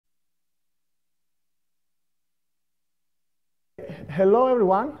Hello,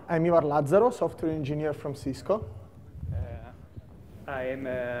 everyone. I'm Ivar Lazzaro, software engineer from Cisco. I'm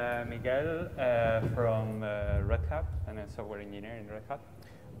Miguel from Red Hat, and a software engineer in Red Hat.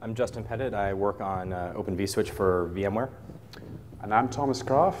 I'm Justin Pettit. I work on Open vSwitch for VMware. And I'm Thomas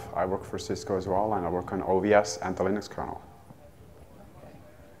Graf. I work for Cisco as well, and I work on OVS and the Linux kernel.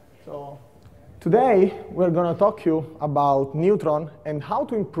 So today, we're going to talk to you about Neutron and how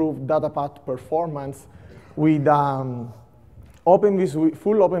to improve data path performance with full Open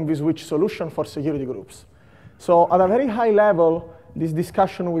vSwitch solution for security groups. So at a very high level, this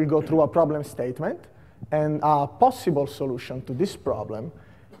discussion will go through a problem statement and a possible solution to this problem.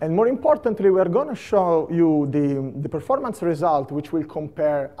 And more importantly, we're going to show you the performance result, which will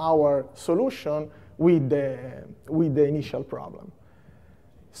compare our solution with the initial problem.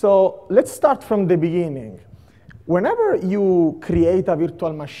 So let's start from the beginning. Whenever you create a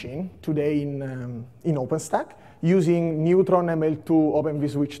virtual machine today in OpenStack, using Neutron ML2 Open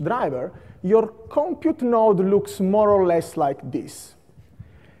vSwitch driver, your compute node looks more or less like this.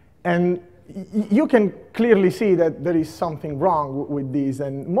 And you can clearly see that there is something wrong with this.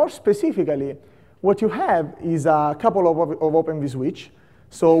 And more specifically, what you have is a couple of Open vSwitch.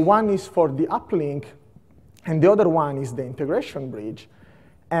 So one is for the uplink, and the other one is the integration bridge.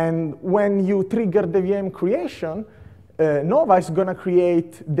 And when you trigger the VM creation, Nova is going to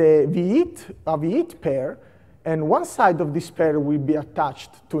create a v8 pair. And one side of this pair will be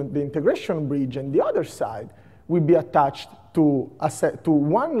attached to the integration bridge, and the other side will be attached to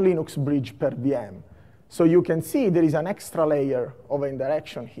one Linux bridge per VM. So you can see there is an extra layer of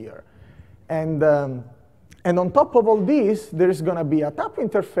indirection here. And on top of all this, there is going to be a tap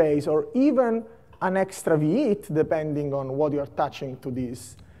interface or even an extra v8, depending on what you're touching to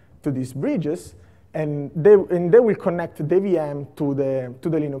these bridges. And they will connect the VM to the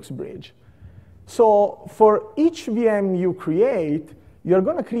Linux bridge. So for each VM you create, you're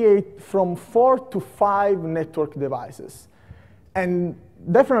going to create from 4 to 5 network devices. And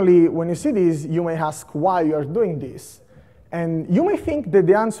definitely, when you see this, you may ask why you're doing this. And you may think that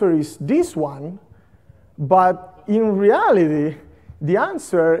the answer is this one. But in reality, the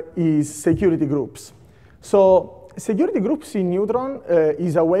answer is security groups. So security groups in Neutron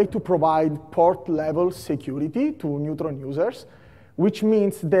is a way to provide port-level security to Neutron users, which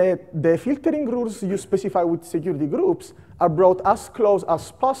means that the filtering rules you specify with security groups are brought as close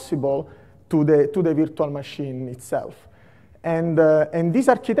as possible to the virtual machine itself. And these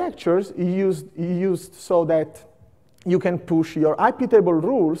architectures used so that you can push your IP table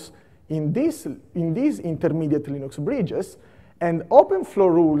rules in these intermediate Linux bridges and open flow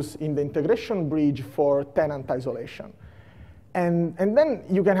rules in the integration bridge for tenant isolation. And then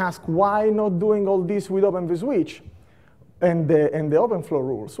you can ask, why not doing all this with Open vSwitch and the open flow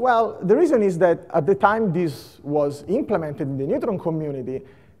rules? Well, the reason is that at the time this was implemented in the Neutron community,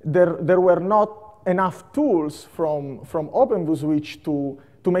 there were not enough tools from Open vSwitch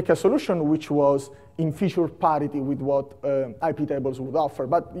to make a solution which was in feature parity with what IP tables would offer.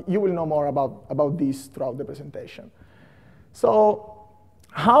 But you will know more about this throughout the presentation. So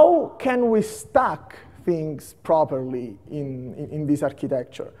how can we stack things properly in this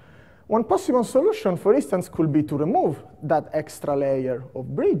architecture? One possible solution, for instance, could be to remove that extra layer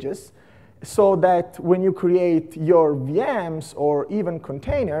of bridges so that when you create your VMs or even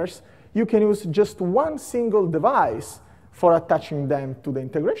containers, you can use just one single device for attaching them to the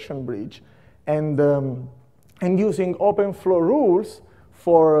integration bridge and using open flow rules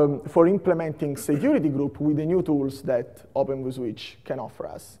for implementing security group with the new tools that Open vSwitch can offer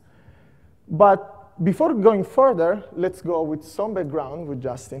us. But before going further, let's go with some background with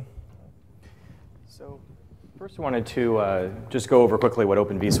Justin. So first I wanted to just go over quickly what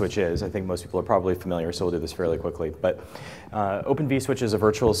Open vSwitch is. I think most people are probably familiar, so we'll do this fairly quickly. But Open vSwitch is a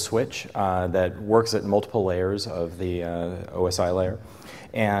virtual switch that works at multiple layers of the OSI layer.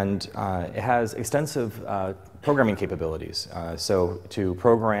 And it has extensive programming capabilities. So to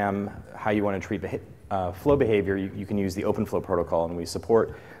program how you want to treat flow behavior, you can use the OpenFlow protocol, and we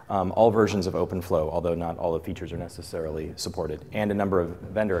support all versions of OpenFlow, although not all the features are necessarily supported, and a number of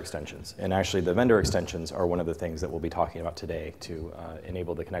vendor extensions. And actually, the vendor extensions are one of the things that we'll be talking about today to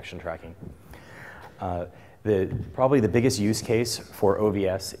enable the connection tracking. Probably the biggest use case for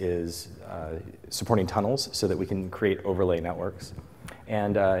OVS is supporting tunnels so that we can create overlay networks.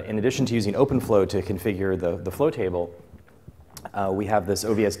 And in addition to using OpenFlow to configure the flow table, we have this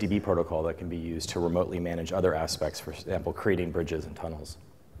OVSDB protocol that can be used to remotely manage other aspects, for example, creating bridges and tunnels.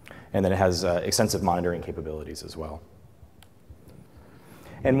 And then it has extensive monitoring capabilities as well.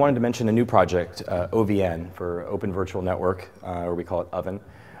 And wanted to mention a new project, OVN, for Open Virtual Network, or we call it OVEN.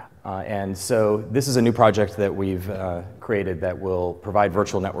 And so this is a new project that we've created that will provide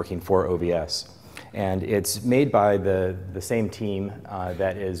virtual networking for OVS. And it's made by the same team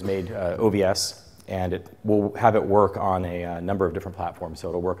that is made OVS, and it will have it work on a number of different platforms. So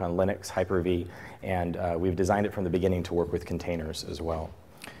it'll work on Linux, Hyper-V, and we've designed it from the beginning to work with containers as well.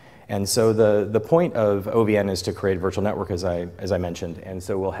 And so the point of OVN is to create a virtual network, as I mentioned. And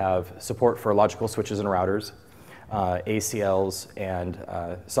so we'll have support for logical switches and routers, ACLs, and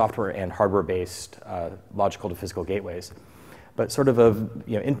software and hardware-based logical to physical gateways. But sort of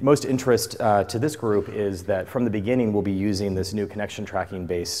most interest to this group is that from the beginning we'll be using this new connection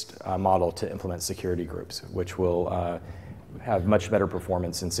tracking-based model to implement security groups, which will have much better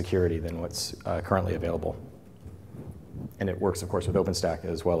performance and security than what's currently available. And it works, of course, with OpenStack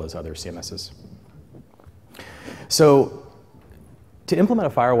as well as other CMSs. So to implement a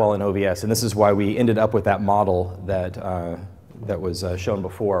firewall in OVS, and this is why we ended up with that model that was shown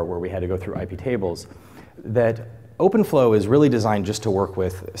before, where we had to go through IP tables, that OpenFlow is really designed just to work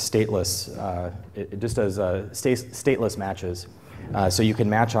with stateless, it just does stateless matches. So you can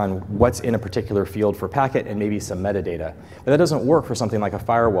match on what's in a particular field for packet and maybe some metadata. But that doesn't work for something like a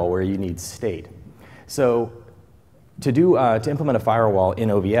firewall where you need state. So to implement a firewall in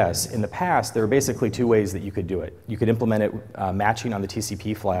OVS, in the past, there were basically two ways that you could do it. You could implement it matching on the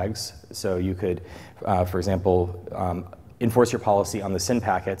TCP flags. So you could, for example, enforce your policy on the SYN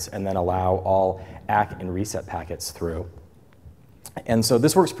packets and then allow all ACK and reset packets through. And so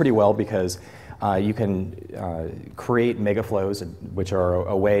this works pretty well because you can create megaflows, which are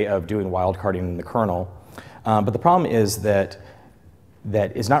a way of doing wildcarding in the kernel. But the problem is that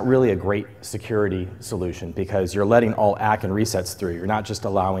is not really a great security solution because you're letting all ACK and resets through. You're not just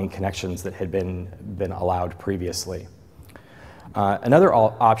allowing connections that had been allowed previously. Another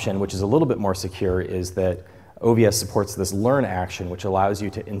option, which is a little bit more secure, is that OVS supports this learn action, which allows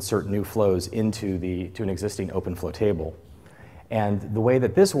you to insert new flows into an existing OpenFlow table. And the way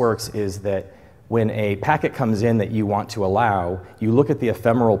that this works is that when a packet comes in that you want to allow, you look at the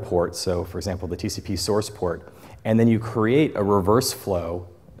ephemeral port, so for example, the TCP source port, and then you create a reverse flow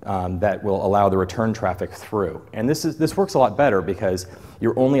that will allow the return traffic through. And this works a lot better because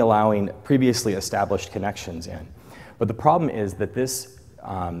you're only allowing previously established connections in. But the problem is that this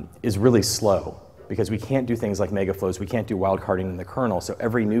is really slow because we can't do things like megaflows, we can't do wildcarding in the kernel, so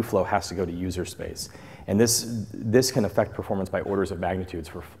every new flow has to go to user space. And this can affect performance by orders of magnitudes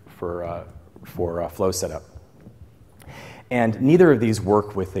for flow setup. And neither of these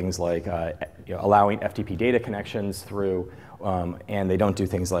work with things like allowing FTP data connections through, and they don't do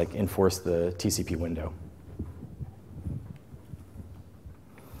things like enforce the TCP window.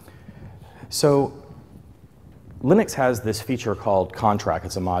 So Linux has this feature called contract.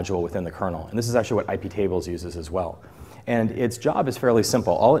 It's a module within the kernel. And this is actually what IP tables uses as well. And its job is fairly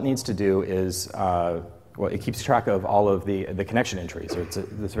simple. All it needs to do is, it keeps track of all of the connection entries. So it's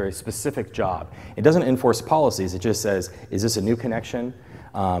this very specific job. It doesn't enforce policies. It just says, is this a new connection?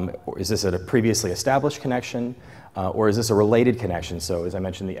 Or is this a previously established connection? Or is this a related connection? So as I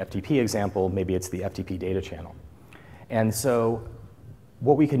mentioned the FTP example, maybe it's the FTP data channel. And so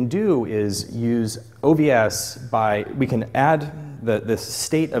what we can do is use OVS we can add the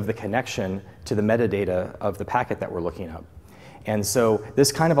state of the connection to the metadata of the packet that we're looking up. And so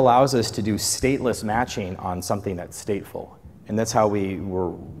this kind of allows us to do stateless matching on something that's stateful. And that's how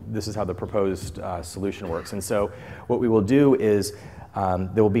this is how the proposed solution works. And so what we will do is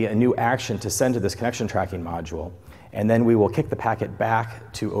there will be a new action to send to this connection tracking module. And then we will kick the packet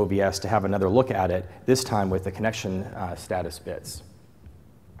back to OVS to have another look at it, this time with the connection status bits.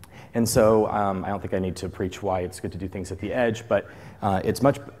 And so I don't think I need to preach why it's good to do things at the edge, but it's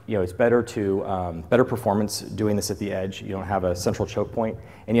it's better performance doing this at the edge. You don't have a central choke point,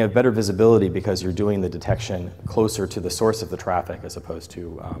 and you have better visibility because you're doing the detection closer to the source of the traffic as opposed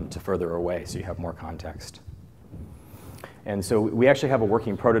to further away, so you have more context. And so we actually have a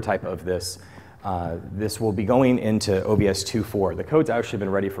working prototype of this. This will be going into OVS 2.4. The code's actually been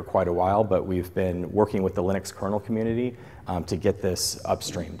ready for quite a while, but we've been working with the Linux kernel community to get this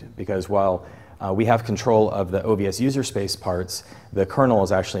upstreamed. Because while we have control of the OVS user space parts, the kernel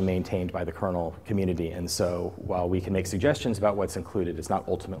is actually maintained by the kernel community. And so while we can make suggestions about what's included, it's not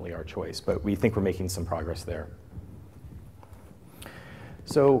ultimately our choice. But we think we're making some progress there.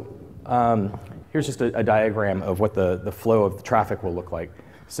 So here's just a diagram of what the flow of the traffic will look like.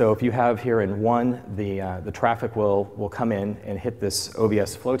 So if you have here in 1, the traffic will come in and hit this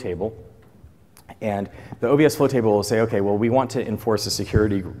OVS flow table. And the OVS flow table will say, OK, well, we want to enforce a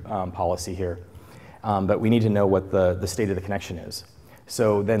security policy here. But we need to know what the state of the connection is.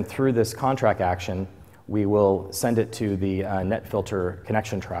 So then through this contract action, we will send it to the net filter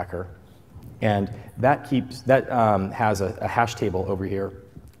connection tracker. And that has a hash table over here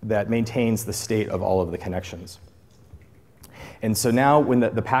that maintains the state of all of the connections. And so now when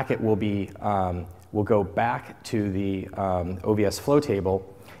the packet will go back to the OVS flow table,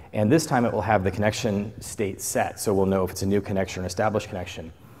 and this time it will have the connection state set, so we'll know if it's a new connection or an established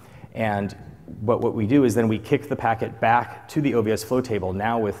connection. And what we do is then we kick the packet back to the OVS flow table,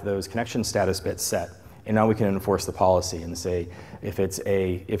 now with those connection status bits set. And now we can enforce the policy and say if it's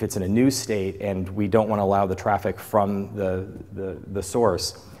in a new state and we don't want to allow the traffic from the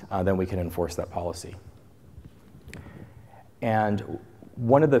source, then we can enforce that policy. And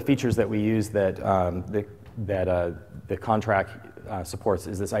one of the features that we use that the contract supports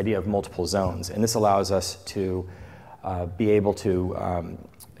is this idea of multiple zones. And this allows us to be able to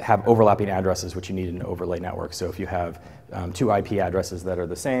have overlapping addresses, which you need in an overlay network. So if you have two IP addresses that are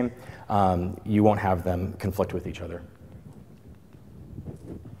the same, you won't have them conflict with each other.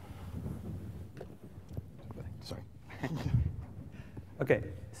 Sorry. Okay,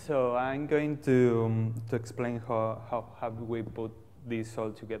 so I'm going to explain how have we put this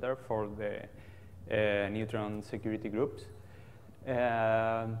all together for the Neutron security groups.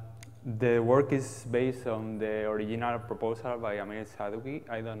 The work is based on the original proposal by Amir Sadeghi.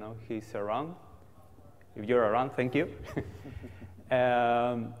 I don't know if he's around. If you're around, thank you.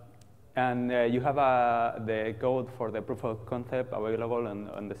 And you have the code for the proof of concept available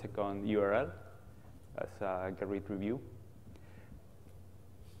on the second URL as a Gerrit review.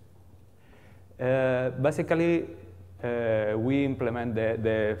 Basically, we implement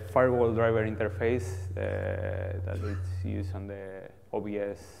the firewall driver interface that is used on the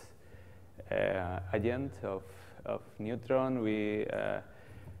OBS agent of Neutron.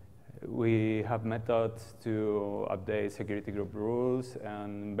 We have methods to update security group rules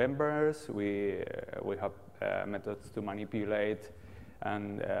and members. We have methods to manipulate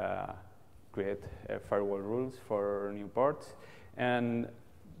and create firewall rules for new ports. And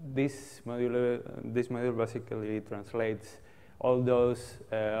this module basically translates all those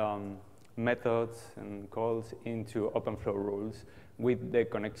methods and calls into OpenFlow rules with the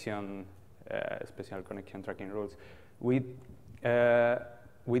connection, special connection tracking rules. We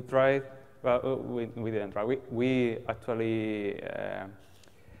tried, well, we didn't try. We actually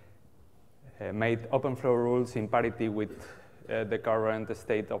made OpenFlow rules in parity with the current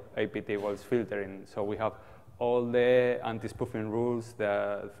state of IP tables filtering. So we have all the anti-spoofing rules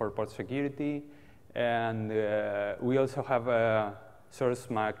for port security, and we also have a source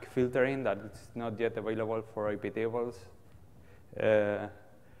MAC filtering that is not yet available for IP tables.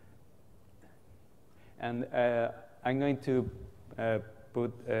 And I'm going to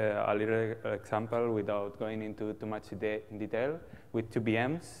put a little example without going into too much detail with two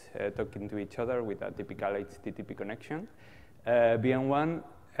VMs talking to each other with a typical HTTP connection. VM1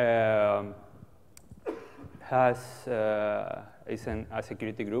 is a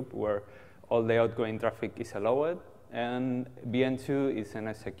security group where all the outgoing traffic is allowed, and VM2 is in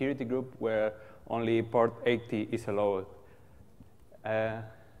a security group where only port 80 is allowed.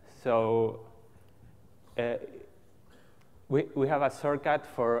 We have a shortcut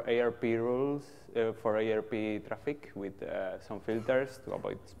for ARP rules, for ARP traffic with some filters to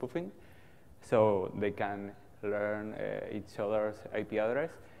avoid spoofing, so they can learn each other's IP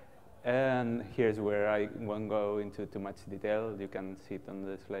address. And here's where I won't go into too much detail. You can see it on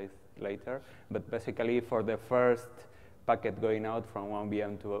the slide later. But basically, for the first packet going out from one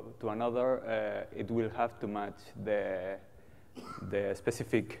VM to another, it will have to match the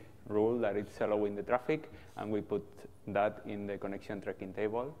specific rule that it's allowing the traffic, and we put that in the connection tracking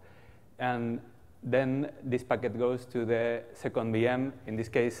table. And then this packet goes to the second VM. In this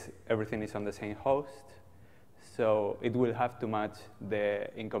case, everything is on the same host. So it will have to match the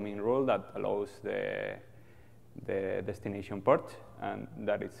incoming rule that allows the destination port, and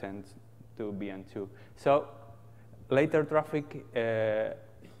that is sent to VM2. So later traffic, the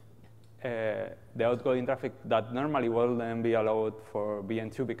outgoing traffic that normally will then be allowed for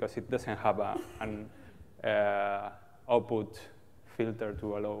VM2 because it doesn't have an output filter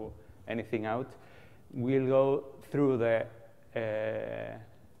to allow anything out, will go through the,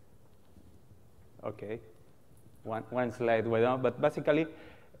 okay. One slide way down, but basically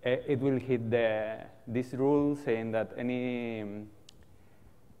it will hit this rule saying that any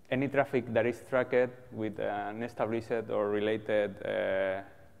traffic that is tracked with an established or related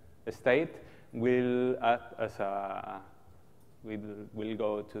state will act as will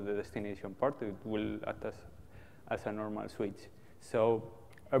go to the destination port. It will act as a normal switch. So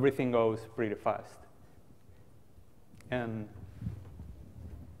everything goes pretty fast. And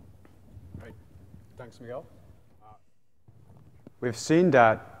Thanks, Miguel. We've seen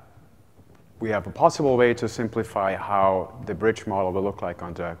that we have a possible way to simplify how the bridge model will look like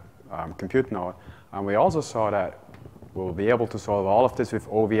on the compute node. And we also saw that we'll be able to solve all of this with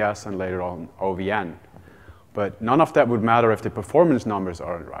OVS and later on OVN. But none of that would matter if the performance numbers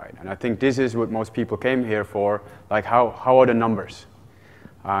aren't right. And I think this is what most people came here for, like how are the numbers?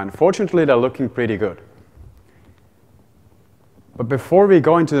 And fortunately, they're looking pretty good. But before we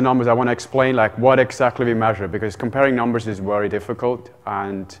go into the numbers, I want to explain like what exactly we measure, because comparing numbers is very difficult,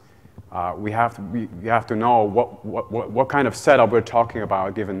 and we have to know what kind of setup we're talking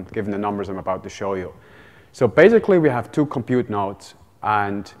about given the numbers I'm about to show you. So basically, we have two compute nodes,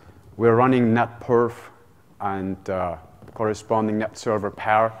 and we're running net perf and corresponding net server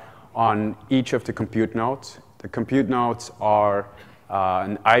pair on each of the compute nodes. The compute nodes are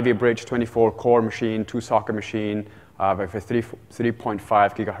an Ivy Bridge 24-core machine, 2-socket machine with a 3.5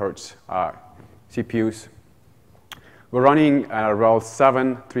 gigahertz CPUs. We're running a RHEL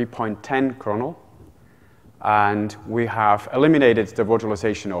 7 3.10 kernel, and we have eliminated the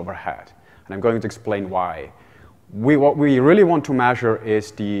virtualization overhead. And I'm going to explain why. What we really want to measure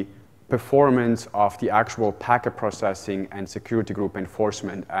is the performance of the actual packet processing and security group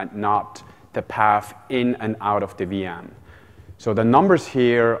enforcement, and not the path in and out of the VM. So the numbers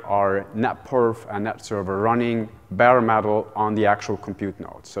here are net perf and net server running bare metal on the actual compute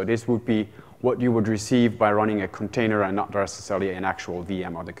node. So this would be what you would receive by running a container and not necessarily an actual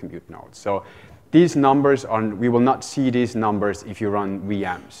VM on the compute node. So these numbers we will not see these numbers if you run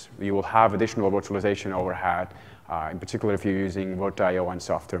VMs. You will have additional virtualization overhead, in particular if you're using VirtIO and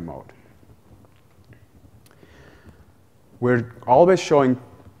software mode. We're always showing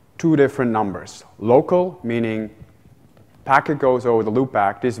two different numbers. Local, meaning packet goes over the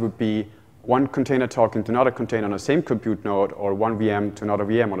loopback. This would be one container talking to another container on the same compute node, or one VM to another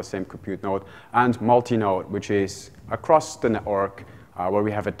VM on the same compute node. And multi-node, which is across the network, where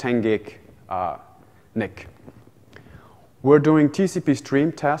we have a 10 gig NIC. We're doing TCP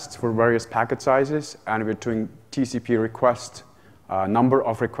stream tests for various packet sizes, and we're doing TCP request, number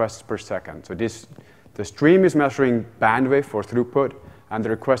of requests per second. So the stream is measuring bandwidth or throughput, and the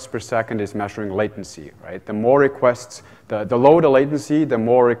requests per second is measuring latency, right? The more requests, the lower the latency, the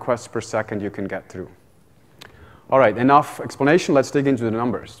more requests per second you can get through. All right, enough explanation. Let's dig into the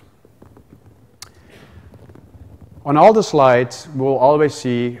numbers. On all the slides, we'll always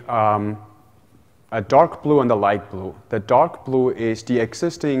see a dark blue and a light blue. The dark blue is the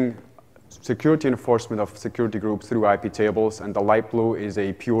existing security enforcement of security groups through IP tables, and the light blue is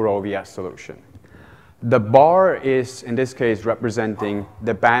a pure OVS solution. The bar is, in this case, representing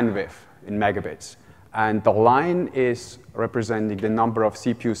the bandwidth in megabits, and the line is representing the number of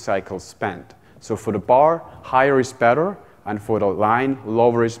CPU cycles spent. So for the bar, higher is better, and for the line,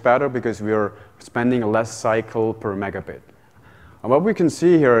 lower is better, because we're spending less cycle per megabit. And what we can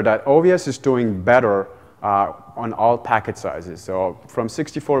see here that OVS is doing better on all packet sizes. So from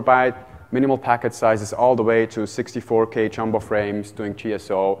 64-byte minimal packet sizes all the way to 64K jumbo frames doing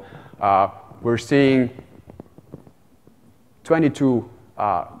GSO, we're seeing 22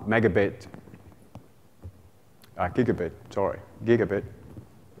 gigabit,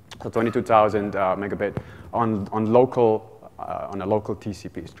 so 22,000 megabit on a local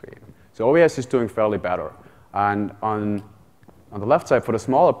TCP stream. So OVS is doing fairly better. And on the left side, for the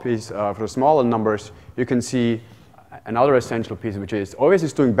smaller piece, for the smaller numbers, you can see another essential piece, which is OVS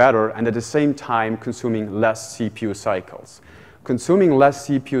is doing better and at the same time consuming less CPU cycles. Consuming less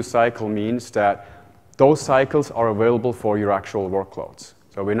CPU cycle means that those cycles are available for your actual workloads.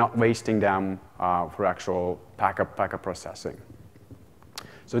 So we're not wasting them for actual packet processing.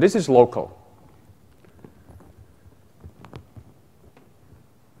 So this is local.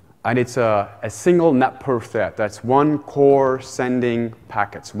 And it's a single net perf thread. That's one core sending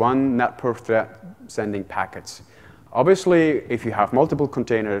packets, one net perf thread sending packets. Obviously, if you have multiple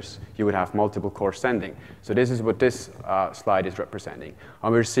containers, you would have multiple core sending. So this is what this slide is representing.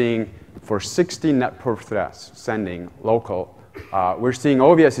 And we're seeing for 60 net perf threads sending local, we're seeing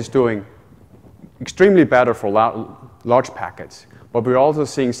OVS is doing extremely better for large packets. But we're also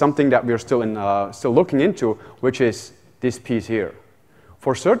seeing something that we're still looking into, which is this piece here.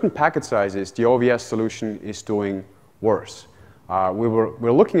 For certain packet sizes, the OVS solution is doing worse.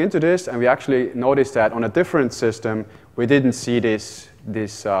 We're looking into this, and we actually noticed that on a different system, we didn't see this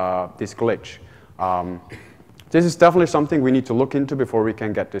glitch. This is definitely something we need to look into before we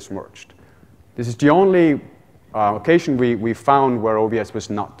can get this merged. This is the only occasion we found where OVS was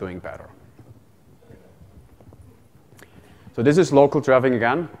not doing better. So this is local traffic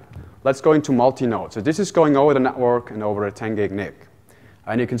again. Let's go into multi-node. So this is going over the network and over a 10 gig NIC.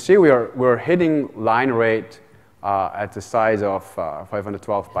 And you can see we're hitting line rate at the size of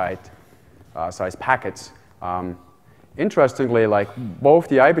 512 byte size packets. Interestingly, like both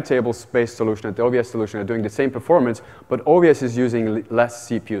the IP tables-based solution and the OVS solution are doing the same performance, but OVS is using less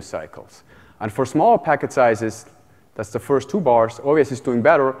CPU cycles. And for smaller packet sizes, that's the first two bars, OVS is doing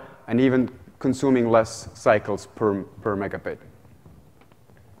better and even consuming less cycles per megabit.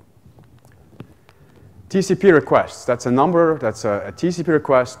 TCP requests, that's a number, that's a TCP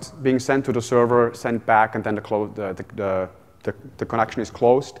request being sent to the server, sent back, and then the connection is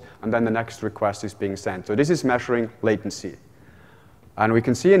closed, and then the next request is being sent. So this is measuring latency. And we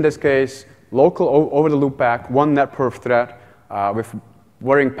can see in this case, local over-the-loop back, one net perf thread with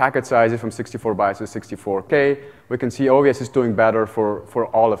varying packet sizes from 64 bytes to 64K. We can see OVS is doing better for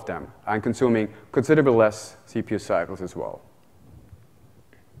all of them and consuming considerably less CPU cycles as well.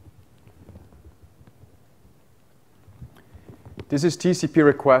 This is TCP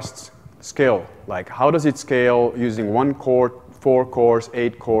requests scale. Like, how does it scale using 1 core, 4 cores,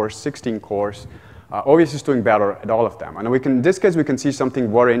 8 cores, 16 cores? OVS is doing better at all of them. And in this case, we can see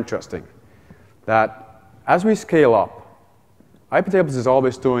something very interesting, that as we scale up, iptables is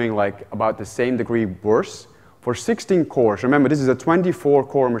always doing like about the same degree worse. For 16 cores, remember, this is a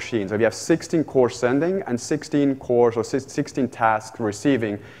 24-core machine. So we have 16 cores sending and 16 cores or 16 tasks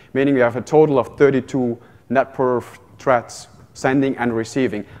receiving, meaning we have a total of 32 net perf threads sending and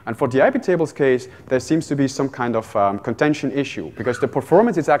receiving. And for the iptables case, there seems to be some kind of contention issue, because the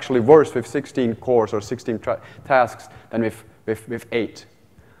performance is actually worse with 16 cores or 16 tasks than with 8,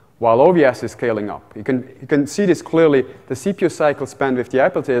 while OVS is scaling up. You can see this clearly. The CPU cycle spent with the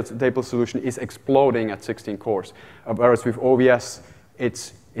iptable solution is exploding at 16 cores, whereas with OVS,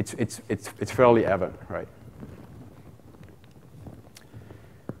 it's fairly even, right?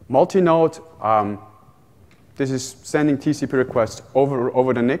 Multi-node. This is sending TCP requests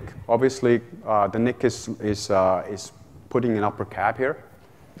over the NIC. Obviously, the NIC is putting an upper cap here.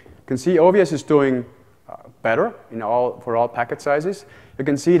 You can see OVS is doing better for all packet sizes. You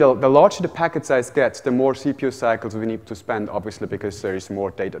can see the larger the packet size gets, the more CPU cycles we need to spend, obviously, because there is more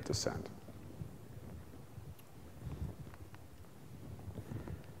data to send.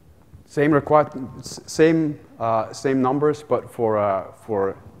 Same numbers, but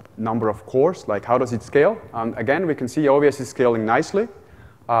for number of cores, like how does it scale? Again, we can see OVS is scaling nicely.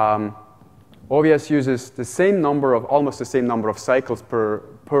 OVS uses the same number of, almost the same number of cycles per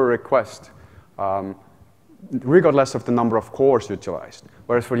request, regardless of the number of cores utilized.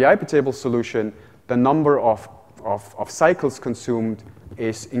 Whereas for the iptable solution, the number of cycles consumed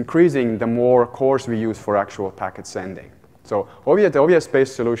is increasing the more cores we use for actual packet sending. So the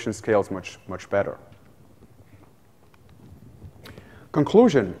OVS-based solution scales much better.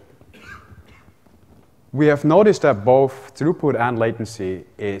 Conclusion. We have noticed that both throughput and latency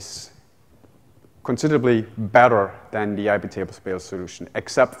is considerably better than the iptables-based solution,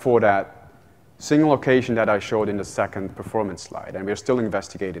 except for that single occasion that I showed in the second performance slide, and we're still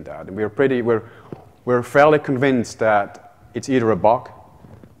investigating that. And we're fairly convinced that it's either a bug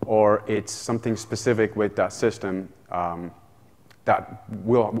or it's something specific with that system that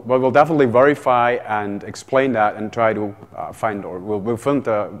we'll definitely verify and explain that and try to find, or we'll find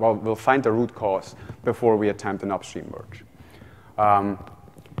the root cause before we attempt an upstream merge.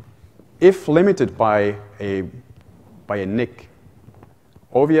 If limited by a NIC,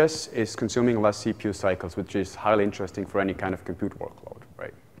 OVS is consuming less CPU cycles, which is highly interesting for any kind of compute workload,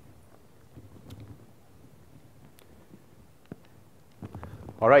 right?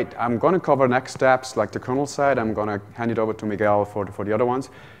 All right, I'm going to cover next steps, like the kernel side. I'm going to hand it over to Miguel for the other ones.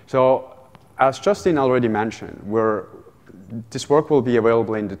 So as Justin already mentioned, this work will be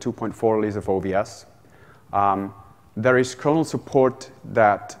available in the 2.4 release of OVS. There is kernel support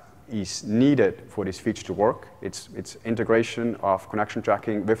that is needed for this feature to work. It's integration of connection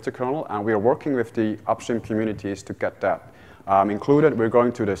tracking with the kernel, and we are working with the upstream communities to get that included. We're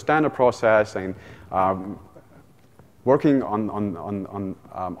going through the standard process and working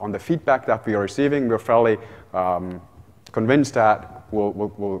on the feedback that we are receiving. We're fairly convinced that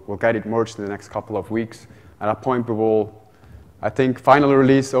we'll get it merged in the next couple of weeks. At that point, we will, I think, finally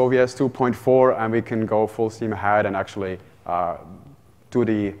release OVS 2.4, and we can go full steam ahead and actually do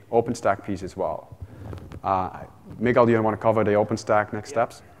the OpenStack piece as well. Miguel, do you want to cover the OpenStack next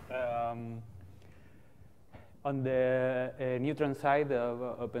steps? On the Neutron side of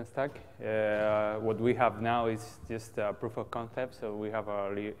OpenStack, what we have now is just a proof of concept, so we have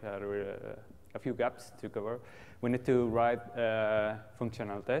a few gaps to cover. We need to write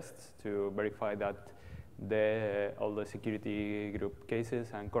functional tests to verify that all the security group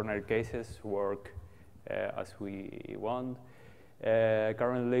cases and corner cases work as we want.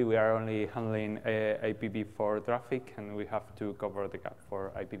 Currently, we are only handling IPv4 traffic, and we have to cover the gap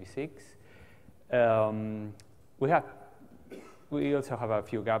for IPv6. We also have a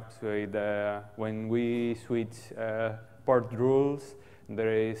few gaps with when we switch port rules.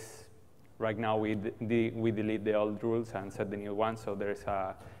 There is right now we delete the old rules and set the new ones. So there is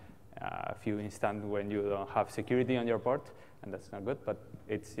a few instances when you don't have security on your port, and that's not good. But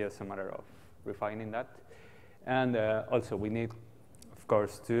it's just a matter of refining that. And also we need, of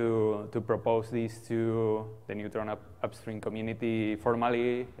course, to propose this to the Neutron upstream community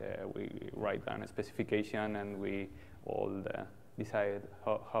formally. We write down a specification, and we all decide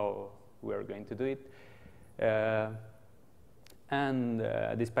how we are going to do it. And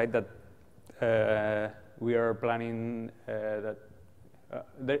despite that, we are planning that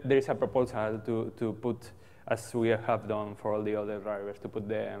there is a proposal to put, as we have done for all the other drivers, to put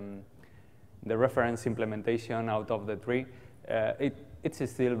the reference implementation out of the tree.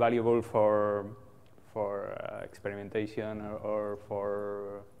 It's still valuable for experimentation or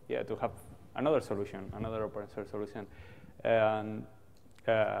for to have another solution, another open source solution. And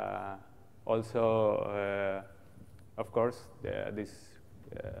also, of course, this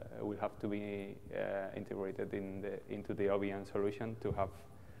will have to be integrated into the OVN solution to have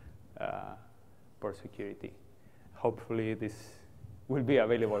port security. Hopefully, this will be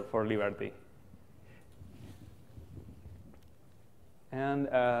available for Liberty. And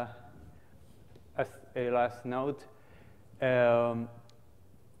as a last note,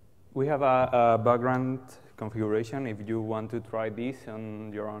 we have a background configuration. If you want to try this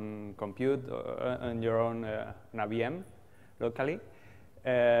on your own compute, on your own NavVM locally,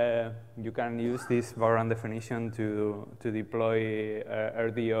 you can use this background definition to deploy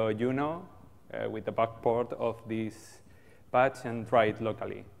RDO Juno with the backport of this patch and try it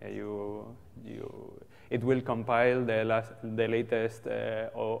locally. It will compile the latest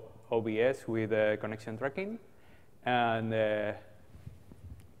OBS with connection tracking and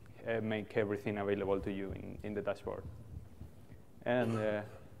make everything available to you in the dashboard. And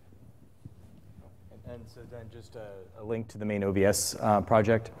so then just a link to the main OVS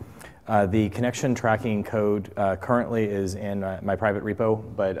project. The connection tracking code currently is in my private repo,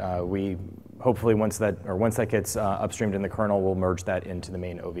 but we hopefully once that gets upstreamed in the kernel, we'll merge that into the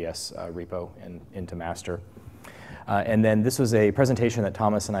main OVS repo and into master. And then this was a presentation that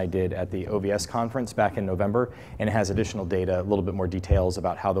Thomas and I did at the OVS conference back in November, and it has additional data, a little bit more details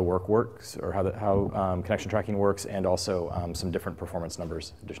about how the work works, or how connection tracking works, and also some different performance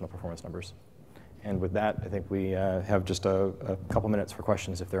numbers, additional performance numbers. And with that, I think we have just a couple minutes for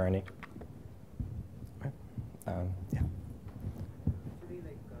questions if there are any. Okay. Yeah. Actually,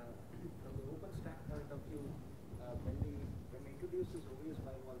 like from the OpenStack point of view, when we introduce this OVS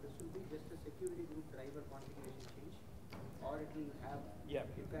firewall, this will be just a security group driver configuration change, or it will have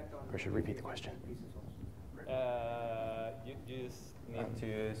impact on. Or should repeat the question. You just need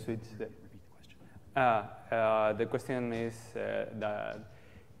to switch the. Repeat the question. The question is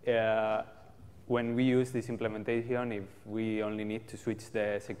that. When we use this implementation, if we only need to switch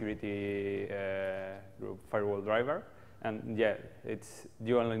the security group firewall driver, and yeah,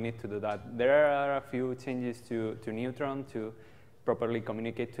 you only need to do that. There are a few changes to Neutron to properly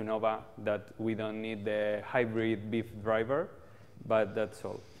communicate to Nova that we don't need the hybrid beef driver, but that's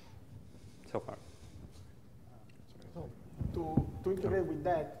all so far. So to integrate with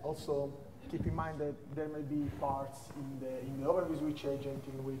that, also keep in mind that there may be parts in the vSwitch agent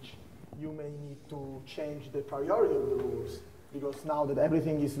in which you may need to change the priority of the rules, because now that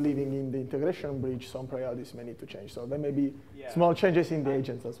everything is living in the integration bridge, some priorities may need to change. So there may be small changes in the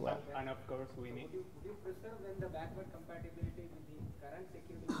agents as well. And of course, we need. Would you preserve when the backward compatibility with the current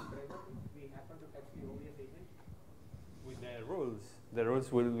security driver if we happen to touch the OVS agent? With the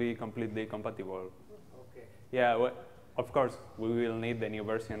rules will be completely compatible. Okay. Yeah, well, of course, we will need the new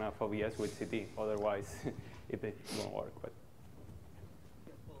version of OVS with CT, otherwise it won't work. But.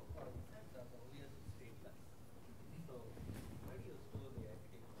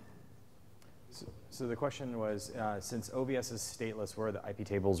 So the question was, since OVS is stateless, where are the IP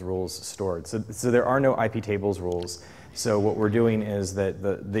tables rules stored? So there are no IP tables rules. So what we're doing is that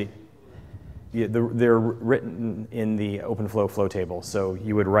they're written in the OpenFlow flow table. So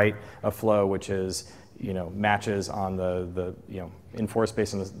you would write a flow which is, matches on the in force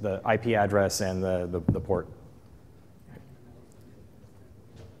based on the IP address and the port.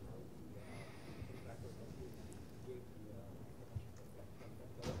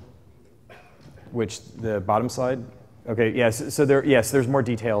 Which, the bottom slide? Okay, yes, so there's more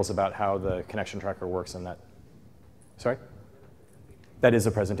details about how the connection tracker works in that. Sorry? That is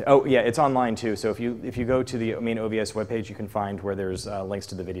a presentation. Oh, yeah, it's online too. So if you go to the main OVS webpage, you can find where there's links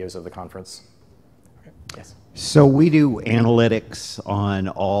to the videos of the conference. Okay. Yes. So we do analytics on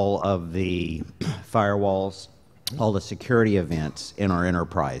all of the firewalls, all the security events in our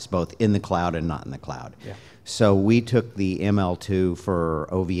enterprise, both in the cloud and not in the cloud. Yeah. So we took the ML2 for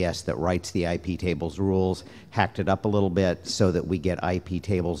OVS that writes the IP tables rules, hacked it up a little bit so that we get IP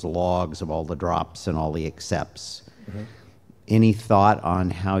tables logs of all the drops and all the accepts. Mm-hmm. Any thought on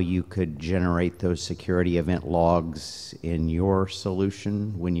how you could generate those security event logs in your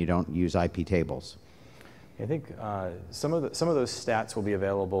solution when you don't use IP tables? I think some of those stats will be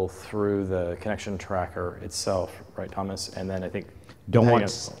available through the connection tracker itself, right, Thomas? And then I think I don't want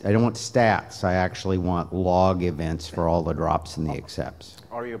stats. I actually want log events for all the drops and the accepts.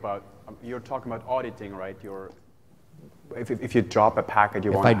 You're talking about auditing, right? If you drop a packet,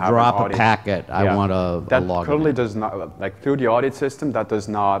 you want to have If I drop an audit. a packet, I want a that log currently event. does not, like through the audit system, that does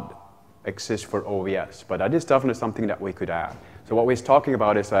not exist for OVS, but that is definitely something that we could add. So what we're talking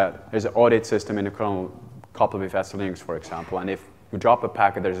about is that there's an audit system in the kernel coupled with SLinux, for example, and if you drop a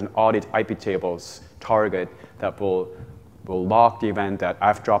packet, there's an audit IP tables target that will log the event that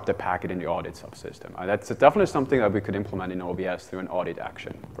I've dropped a packet in the audit subsystem. That's definitely something that we could implement in OVS through an audit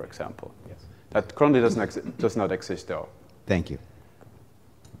action, for example. Yes. That currently does not exist, though. Thank you.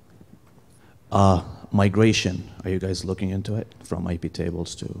 Migration, are you guys looking into it from IP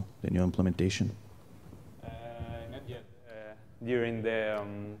tables to the new implementation? Not yet. During the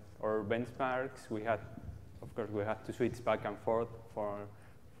our benchmarks, we had to switch back and forth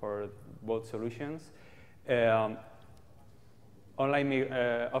for both solutions.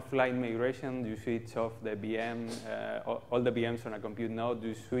 Offline migration, you switch off the VM, all the VMs on a compute node,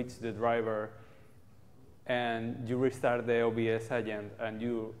 you switch the driver, and you restart the OVS agent, and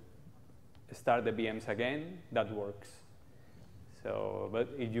you start the VMs again, that works. So, but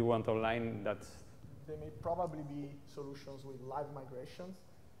if you want online, that's... There may probably be solutions with live migrations.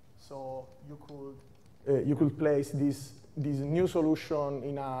 So you could place this new solution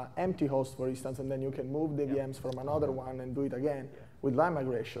in an empty host, for instance, and then you can move the VMs from another one and do it again with live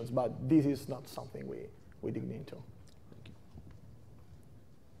migrations. But this is not something we dig into.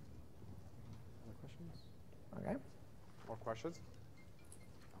 Other questions? Okay. More questions?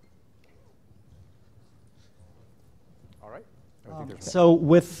 All right. So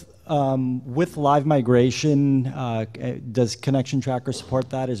with live migration, does Connection Tracker support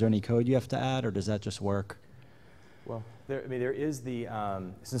that? Is there any code you have to add, or does that just work? Well, there is the,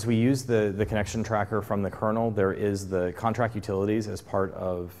 since we use the connection tracker from the kernel, there is the contract utilities as part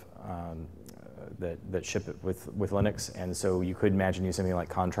of that ship it with Linux, and so you could imagine using something like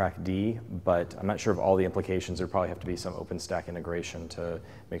contract D, but I'm not sure of all the implications. There probably have to be some OpenStack integration to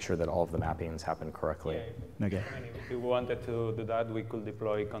make sure that all of the mappings happen correctly. Yeah, Okay. I mean, if we wanted to do that, we could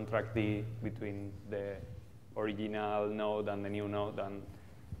deploy contract D between the original node and the new node. And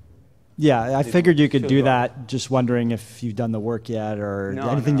Yeah, I figured you could should do work. that. Just wondering if you've done the work yet, or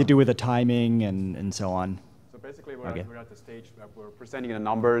anything to do with the timing and so on. So basically, we're at the stage that we're presenting the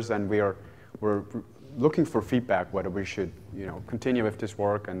numbers, and we're looking for feedback whether we should, continue with this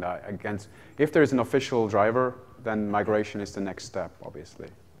work. And if there is an official driver, then migration is the next step, obviously.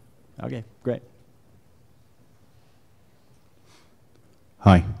 Okay, great.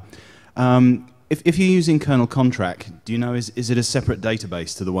 Hi. If you're using kernel contract, do you know, is it a separate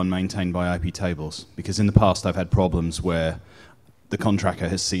database to the one maintained by IP tables? Because in the past I've had problems where the contractor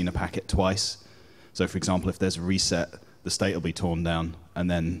has seen a packet twice. So for example, if there's a reset, the state will be torn down, and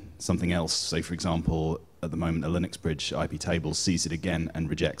then something else, say for example, at the moment a Linux bridge IP table sees it again and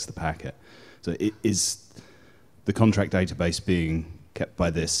rejects the packet. So is the contract database being kept by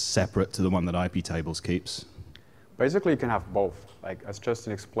this separate to the one that IP tables keeps? Basically, you can have both. Like as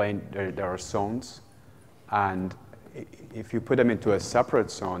Justin explained, there are zones, and if you put them into a separate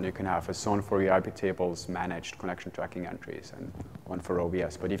zone, you can have a zone for your IP tables managed connection tracking entries and one for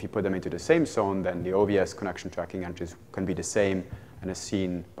OVS. But if you put them into the same zone, then the OVS connection tracking entries can be the same and is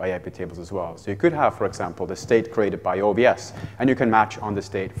seen by IP tables as well. So you could have, for example, the state created by OVS, and you can match on the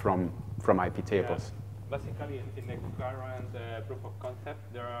state from IP tables. Yeah. Basically, in the current proof of concept,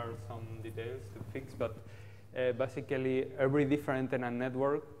 there are some details to fix, but basically every different tenant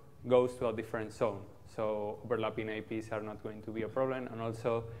network goes to a different zone. So overlapping IPs are not going to be a problem, and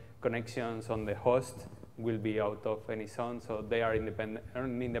also connections on the host will be out of any zone, so they are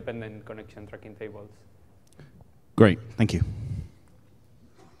independent connection tracking tables. Great, thank you.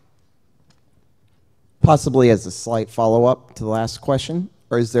 Possibly as a slight follow-up to the last question,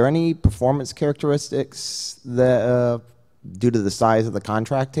 or is there any performance characteristics that, due to the size of the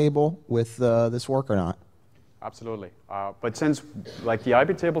contract table with this work or not? Absolutely. But since like the IP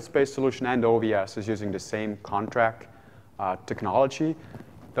tablespace solution and OVS is using the same contract technology,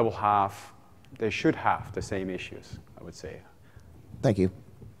 they should have the same issues, I would say. Thank you.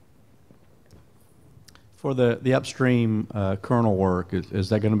 For the upstream kernel work, is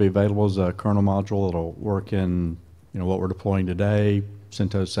that going to be available as a kernel module that'll work in what we're deploying today,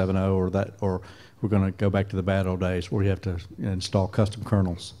 CentOS 7.0, or we're going to go back to the bad old days where you have to install custom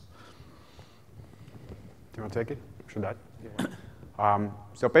kernels? Do you want to take it? Should I?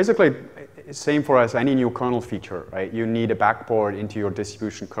 So basically, same for as any new kernel feature, right? You need a backport into your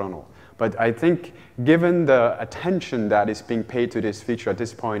distribution kernel. But I think given the attention that is being paid to this feature at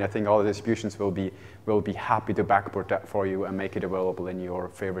this point, I think all the distributions will be happy to backport that for you and make it available in your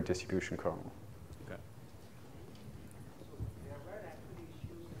favorite distribution kernel. So there were actually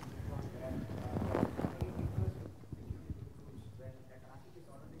issues on that, because when a traffic is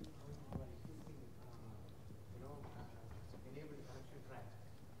already going to an existing, enabled connection track,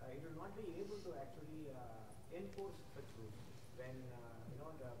 it will not be able to actually enforce such rules when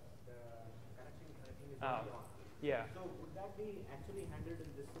the connection tracking is already on. Yeah. So would that be actually handled in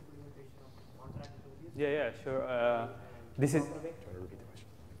this implementation of contract OVS? Yeah, sure. This is.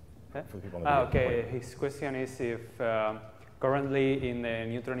 Okay, his question is if currently in the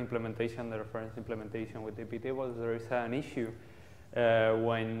Neutron implementation, the reference implementation with IP tables, there is an issue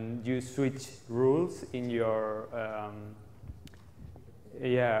when you switch rules in your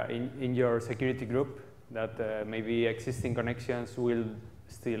in your security group, that maybe existing connections will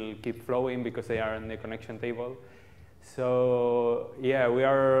still keep flowing because they are in the connection table. So yeah, we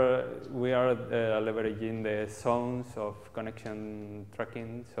are leveraging the zones of connection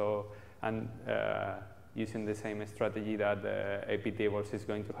tracking. So and using the same strategy that the IP tables is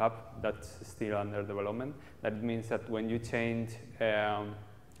going to have. That's still under development. That means that when you change a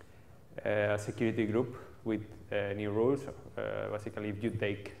security group with new rules, basically if you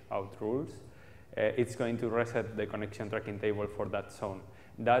take out rules, it's going to reset the connection tracking table for that zone.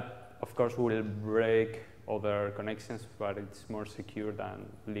 That, of course, will break other connections, but it's more secure than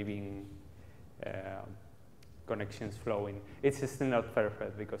leaving connections flowing. It's still not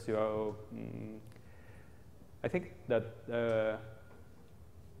perfect because you I think that,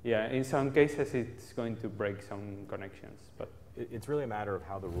 yeah, in some cases it's going to break some connections, but it's really a matter of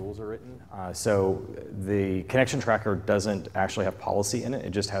how the rules are written. So the connection tracker doesn't actually have policy in it.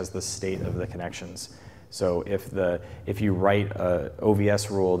 It just has the state of the connections. So if you write a OVS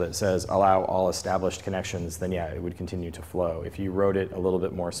rule that says allow all established connections, then yeah, it would continue to flow. If you wrote it a little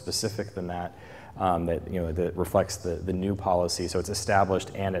bit more specific than that, that reflects the new policy, so it's established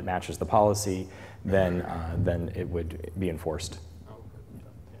and it matches the policy, then it would be enforced.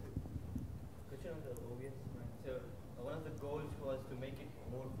 Question on the OVS, right? So one of the goals was to make it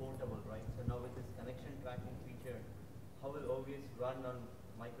more portable, right? So now with this connection tracking feature, how will OVS run on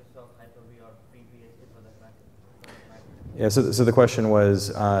Microsoft Hyper-V or FreeBSD for the tracking? Yeah, so the question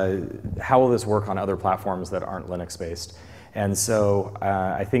was, how will this work on other platforms that aren't Linux-based? And so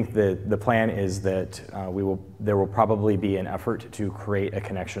I think the plan is that there will probably be an effort to create a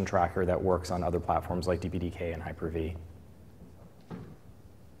connection tracker that works on other platforms like DPDK and Hyper-V.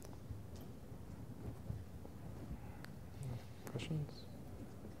 Questions?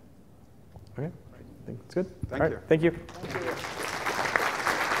 Okay, I think it's good. Thank you. Thank you. Thank you.